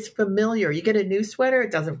 But it's familiar. You get a new sweater,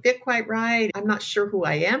 it doesn't fit quite right. I'm not sure who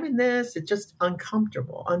I am in this. It's just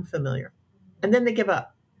uncomfortable, unfamiliar. And then they give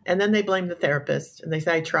up. And then they blame the therapist and they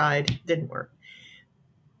say, I tried, didn't work.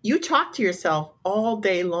 You talk to yourself all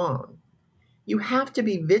day long. You have to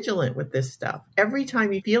be vigilant with this stuff. Every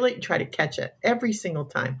time you feel it, you try to catch it. Every single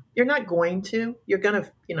time. You're not going to. You're going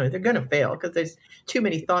to, they're going to fail because there's too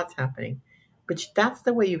many thoughts happening. But that's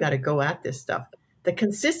the way you got to go at this stuff. The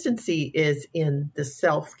consistency is in the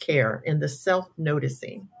self-care, in the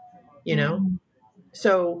self-noticing,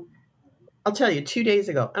 So I'll tell you, 2 days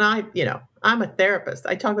ago, and I'm a therapist.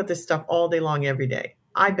 I talk about this stuff all day long, every day.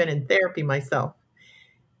 I've been in therapy myself.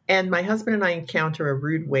 And my husband and I encounter a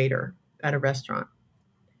rude waiter at a restaurant.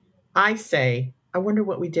 I say, I wonder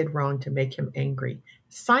what we did wrong to make him angry.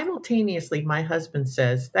 Simultaneously, my husband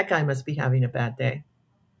says, that guy must be having a bad day.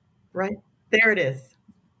 Right? There it is.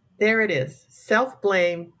 There it is.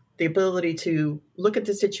 Self-blame, the ability to look at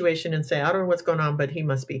the situation and say, I don't know what's going on, but he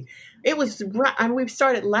must be. It was, we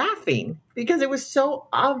started laughing because it was so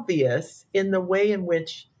obvious in the way in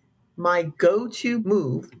which my go-to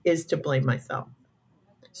move is to blame myself.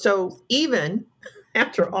 So even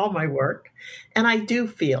after all my work, and I do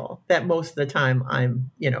feel that most of the time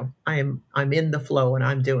I'm in the flow and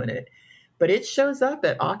I'm doing it, but it shows up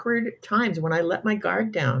at awkward times when I let my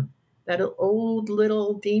guard down. That old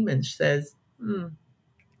little demon says, hello,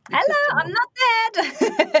 I'm not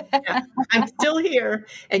dead. Yeah, I'm still here.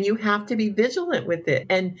 And you have to be vigilant with it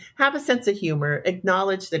and have a sense of humor,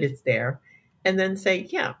 acknowledge that it's there, and then say,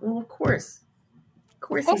 yeah, well, of course. Of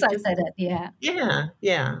course I said it, yeah.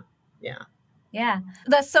 Yeah.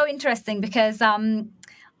 That's so interesting because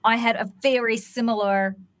I had a very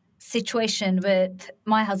similar situation with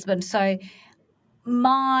my husband. So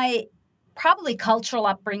my probably cultural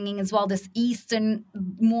upbringing as well, this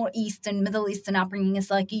Middle Eastern upbringing is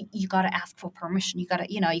like you got to ask for permission. You got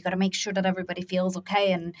to make sure that everybody feels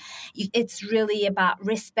okay. And it's really about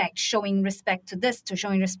respect, showing respect to this, to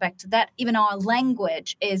showing respect to that. Even our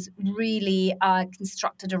language is really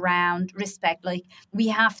constructed around respect. Like we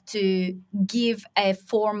have to give a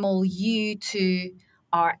formal you to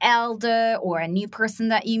our elder or a new person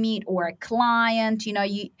that you meet or a client,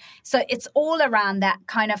 so it's all around that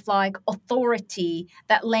kind of like authority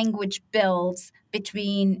that language builds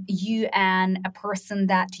between you and a person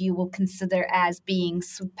that you will consider as being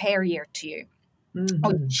superior to you. Mm-hmm.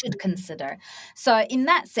 Or should consider. So in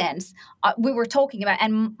that sense, we were talking about,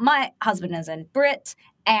 and my husband is in Brit,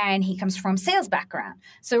 and he comes from sales background.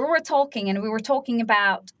 So we were talking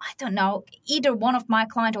about, I don't know, either one of my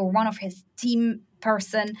client or one of his team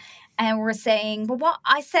person, and we're saying,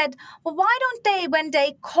 I said, why don't they, when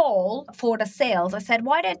they call for the sales, I said,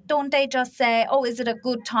 why don't they just say, oh, is it a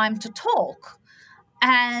good time to talk?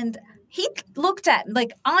 And he looked at,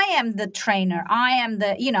 like, I am the trainer. I am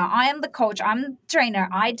the coach. I'm the trainer.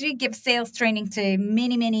 I do give sales training to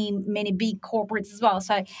many, many, many big corporates as well.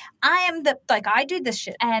 So I do this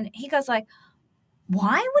shit. And he goes like,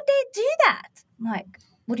 why would they do that? I'm like,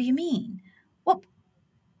 what do you mean? Well,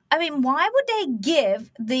 I mean, why would they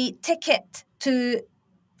give the ticket to,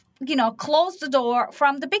 close the door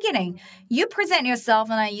from the beginning? You present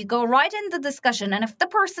yourself and then you go right into the discussion. And if the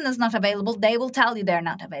person is not available, they will tell you they're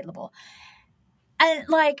not available. And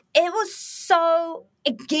like, it was so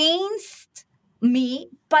against me,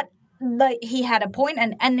 but like he had a point,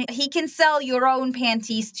 and he can sell your own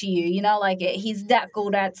panties to you, like he's that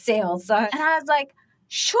good at sales. So, and I was like,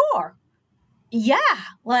 sure. Yeah.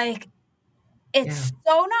 Like, it's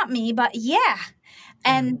so not me, but yeah.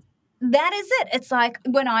 And that is it. It's like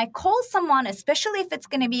when I call someone, especially if it's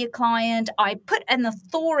going to be a client, I put an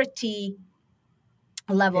authority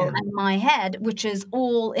level Yeah. and my head, which is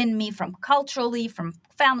all in me from culturally, from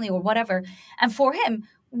family or whatever. And for him,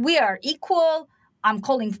 we are equal. I'm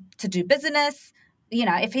calling to do business. You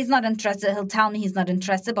know, if he's not interested, he'll tell me he's not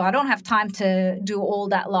interested, but I don't have time to do all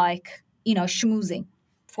that, like, you know, schmoozing.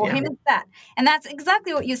 For Yeah. him, it's that. And that's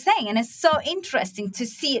exactly what you're saying. And it's so interesting to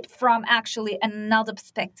see it from actually another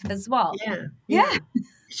perspective as well. Yeah. Yeah. Yeah. It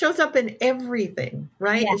shows up in everything,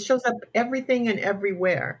 right? Yeah. It shows up everything and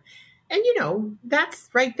everywhere. And, that's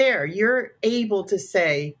right there. You're able to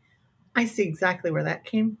say, I see exactly where that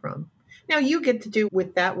came from. Now you get to do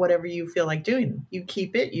with that whatever you feel like doing. You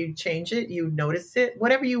keep it, you change it, you notice it,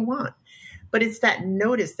 whatever you want. But it's that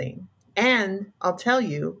noticing. And I'll tell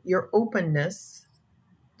you, your openness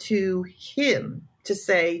to him to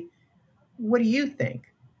say, what do you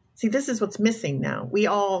think? See, this is what's missing now. We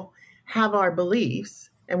all have our beliefs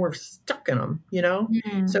and we're stuck in them.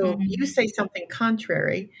 So if you say something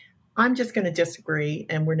contrary, I'm just going to disagree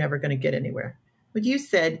and we're never going to get anywhere. But you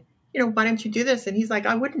said, why don't you do this? And he's like,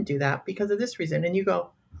 I wouldn't do that because of this reason. And you go,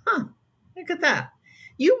 look at that.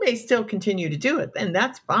 You may still continue to do it, and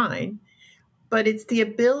that's fine. But it's the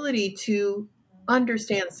ability to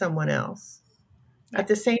understand someone else. At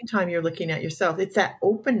the same time, you're looking at yourself. It's that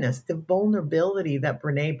openness, the vulnerability that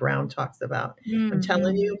Brene Brown talks about. I'm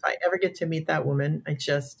telling you, if I ever get to meet that woman,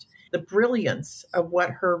 the brilliance of what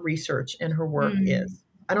her research and her work is.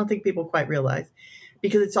 I don't think people quite realize,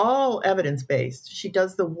 because it's all evidence-based. She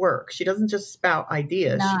does the work. She doesn't just spout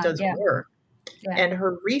ideas. She does work. Yeah. And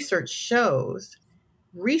her research shows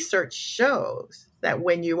that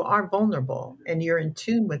when you are vulnerable and you're in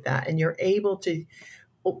tune with that and you're able to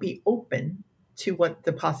be open to what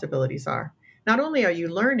the possibilities are, not only are you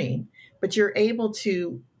learning, but you're able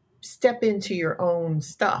to step into your own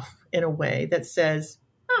stuff in a way that says,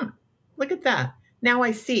 look at that. Now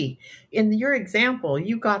I see. In your example,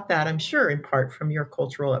 you got that, I'm sure, in part from your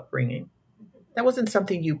cultural upbringing. That wasn't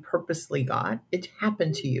something you purposely got. It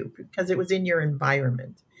happened to you because it was in your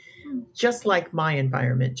environment. Just like my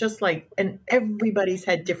environment, and everybody's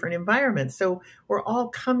had different environments. So we're all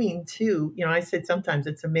coming to, I said sometimes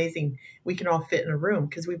it's amazing we can all fit in a room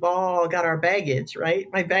because we've all got our baggage, right?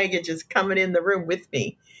 My baggage is coming in the room with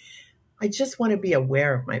me. I just want to be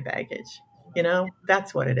aware of my baggage.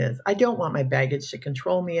 That's what it is. I don't want my baggage to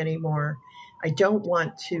control me anymore. I don't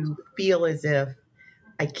want to feel as if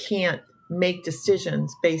I can't make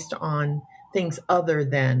decisions based on things other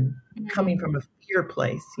than coming from a fear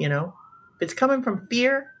place, If it's coming from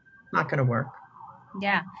fear, not going to work.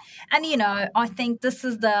 Yeah. And, I think this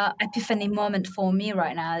is the epiphany moment for me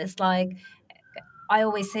right now. It's like, I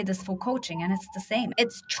always say this for coaching, and it's the same.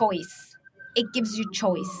 It's choice. It gives you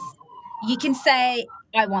choice. You can say,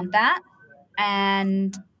 I want that,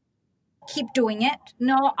 and keep doing it.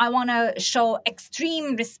 No, I want to show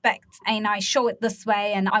extreme respect and I show it this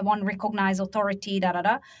way and I want to recognize authority,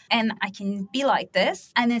 and I can be like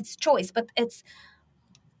this, and it's choice. But it's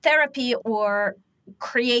therapy or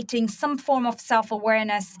creating some form of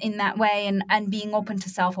self-awareness in that way, and being open to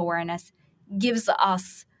self-awareness gives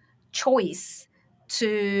us choice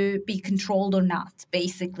to be controlled or not,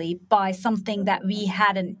 basically, by something that we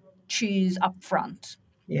hadn't choose up front.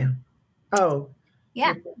 Yeah. Oh,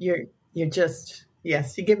 yeah. You're just,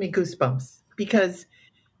 yes, you give me goosebumps, because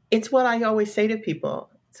it's what I always say to people.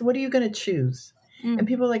 So what are you going to choose? And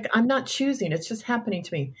people are like, I'm not choosing. It's just happening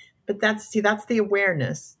to me. But that's the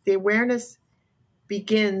awareness. The awareness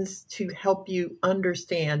begins to help you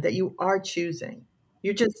understand that you are choosing.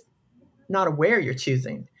 You're just not aware you're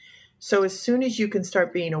choosing. So as soon as you can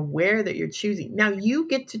start being aware that you're choosing, now you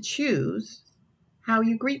get to choose how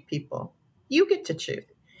you greet people. You get to choose.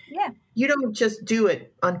 Yeah. You don't just do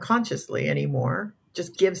it unconsciously anymore.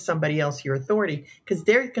 Just give somebody else your authority, because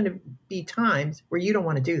there's going to be times where you don't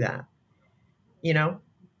want to do that.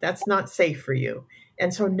 That's not safe for you.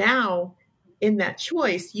 And so now in that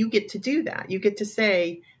choice, you get to do that. You get to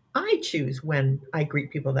say, I choose when I greet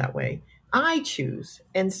people that way. I choose.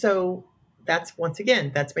 And so that's, once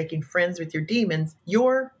again, that's making friends with your demons.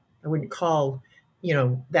 I wouldn't call,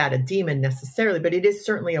 that a demon necessarily, but it is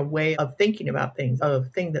certainly a way of thinking about things, a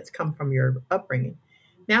thing that's come from your upbringing.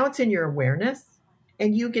 Now it's in your awareness,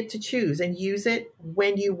 and you get to choose and use it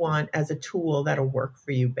when you want as a tool that'll work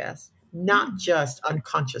for you best, not just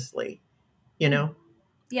unconsciously, Yeah.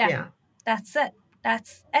 That's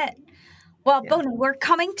it. Well, Bonnie, we're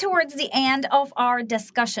coming towards the end of our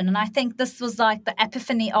discussion, and I think this was like the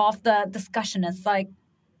epiphany of the discussion. It's like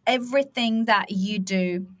everything that you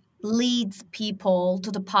do leads people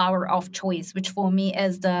to the power of choice, which for me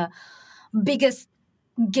is the biggest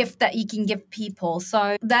gift that you can give people.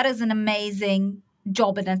 So that is an amazing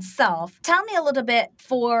job in itself. Tell me a little bit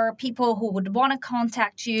for people who would want to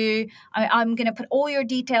contact you. I'm going to put all your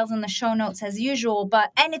details in the show notes as usual,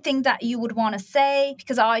 but anything that you would want to say,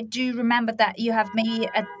 because I do remember that you have maybe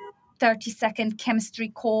a 30-second chemistry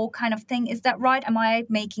call kind of thing. Is that right? Am I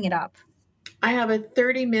making it up? I have a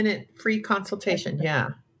 30-minute free consultation. Yeah.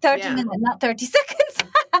 30 minutes, not 30 seconds.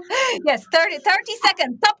 Yes, 30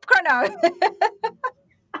 seconds. Stop chrono.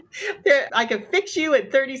 I can fix you in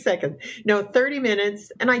 30 seconds. No, 30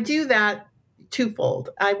 minutes. And I do that twofold.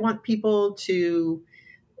 I want people to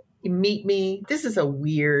meet me. This is a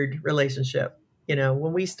weird relationship.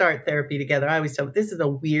 When we start therapy together, I always tell them, this is a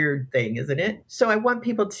weird thing, isn't it? So I want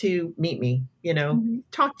people to meet me,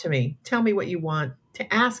 talk to me, tell me what you want,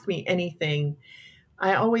 to ask me anything.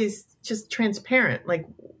 I always just transparent, like,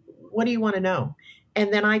 what do you want to know?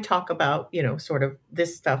 And then I talk about, sort of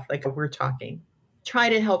this stuff like we're talking. Try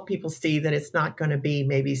to help people see that it's not going to be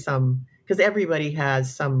maybe because everybody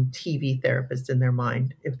has some TV therapist in their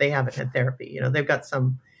mind if they haven't had therapy. They've got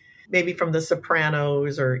some, maybe from The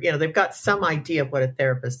Sopranos, or, they've got some idea of what a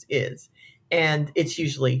therapist is. And it's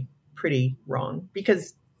usually pretty wrong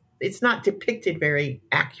because it's not depicted very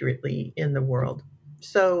accurately in the world.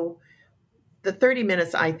 So the 30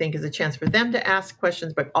 minutes, I think, is a chance for them to ask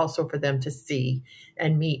questions, but also for them to see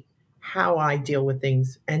and meet how I deal with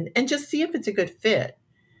things and just see if it's a good fit.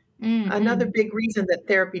 Mm-hmm. Another big reason that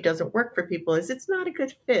therapy doesn't work for people is it's not a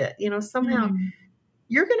good fit. Somehow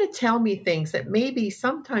you're going to tell me things that maybe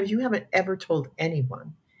sometimes you haven't ever told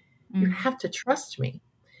anyone. You have to trust me.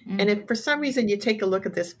 And if for some reason you take a look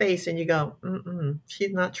at this face and you go,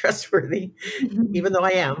 she's not trustworthy, even though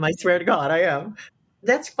I am, I swear to God, I am.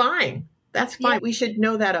 That's fine. That's fine. Yeah. We should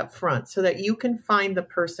know that up front so that you can find the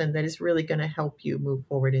person that is really going to help you move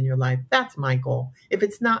forward in your life. That's my goal. If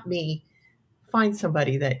it's not me, find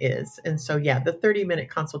somebody that is. And so, yeah, the 30-minute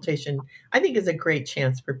consultation, I think, is a great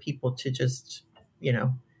chance for people to just,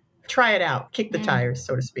 try it out, kick the tires,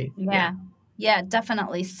 so to speak. Yeah,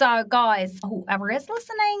 definitely. So, guys, whoever is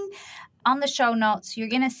listening, on the show notes, you're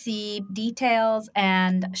going to see details,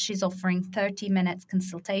 and she's offering 30 minutes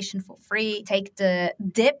consultation for free. Take the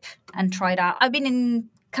dip and try it out. I've been in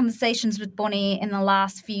conversations with Bonnie in the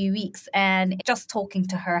last few weeks, and just talking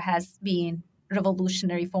to her has been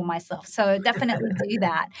revolutionary for myself. So definitely do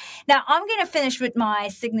that. Now, I'm going to finish with my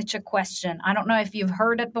signature question. I don't know if you've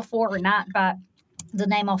heard it before or not, but the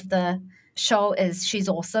name of the show is She's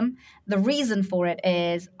Awesome. The reason for it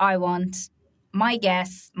is I want my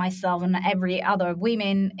guests, myself, and every other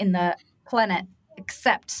women in the planet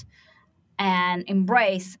accept and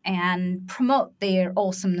embrace and promote their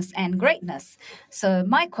awesomeness and greatness. So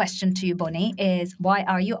my question to you, Bonnie, is why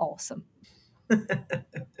are you awesome?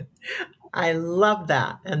 I love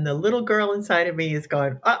that. And the little girl inside of me is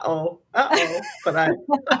going, uh-oh. But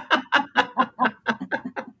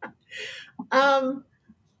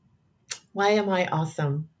why am I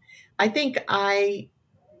awesome? I think I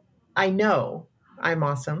know I'm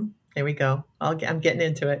awesome. There we go. I'm getting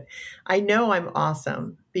into it. I know I'm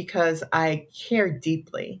awesome because I care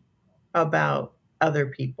deeply about other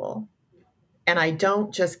people. And I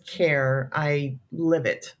don't just care, I live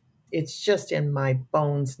it. It's just in my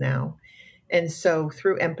bones now. And so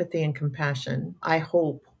through empathy and compassion, I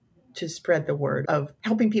hope to spread the word of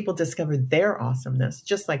helping people discover their awesomeness,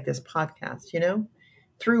 just like this podcast,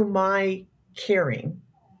 through my caring,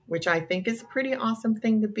 which I think is a pretty awesome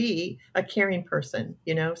thing to be, a caring person,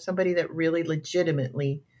 somebody that really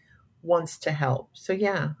legitimately wants to help. So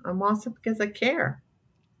yeah, I'm awesome because I care.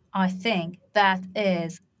 I think that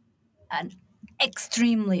is an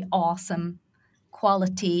extremely awesome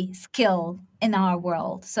quality skill in our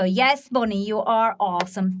world. So yes, Bonnie, you are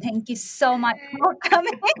awesome. Thank you so much for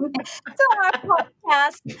coming to our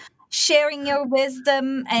podcast, sharing your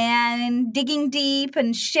wisdom and digging deep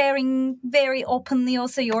and sharing very openly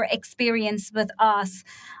also your experience with us.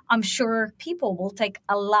 I'm sure people will take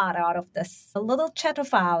a lot out of this little chat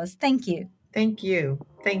of ours. Thank you. Thank you.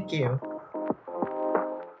 Thank you.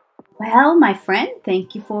 Well, my friend,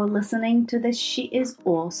 thank you for listening to this She Is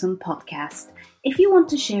Awesome podcast. If you want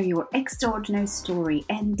to share your extraordinary story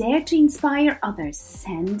and dare to inspire others,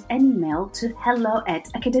 send an email to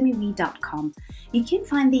hello@academywe.com. You can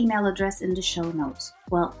find the email address in the show notes.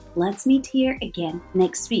 Well, let's meet here again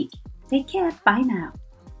next week. Take care. Bye now.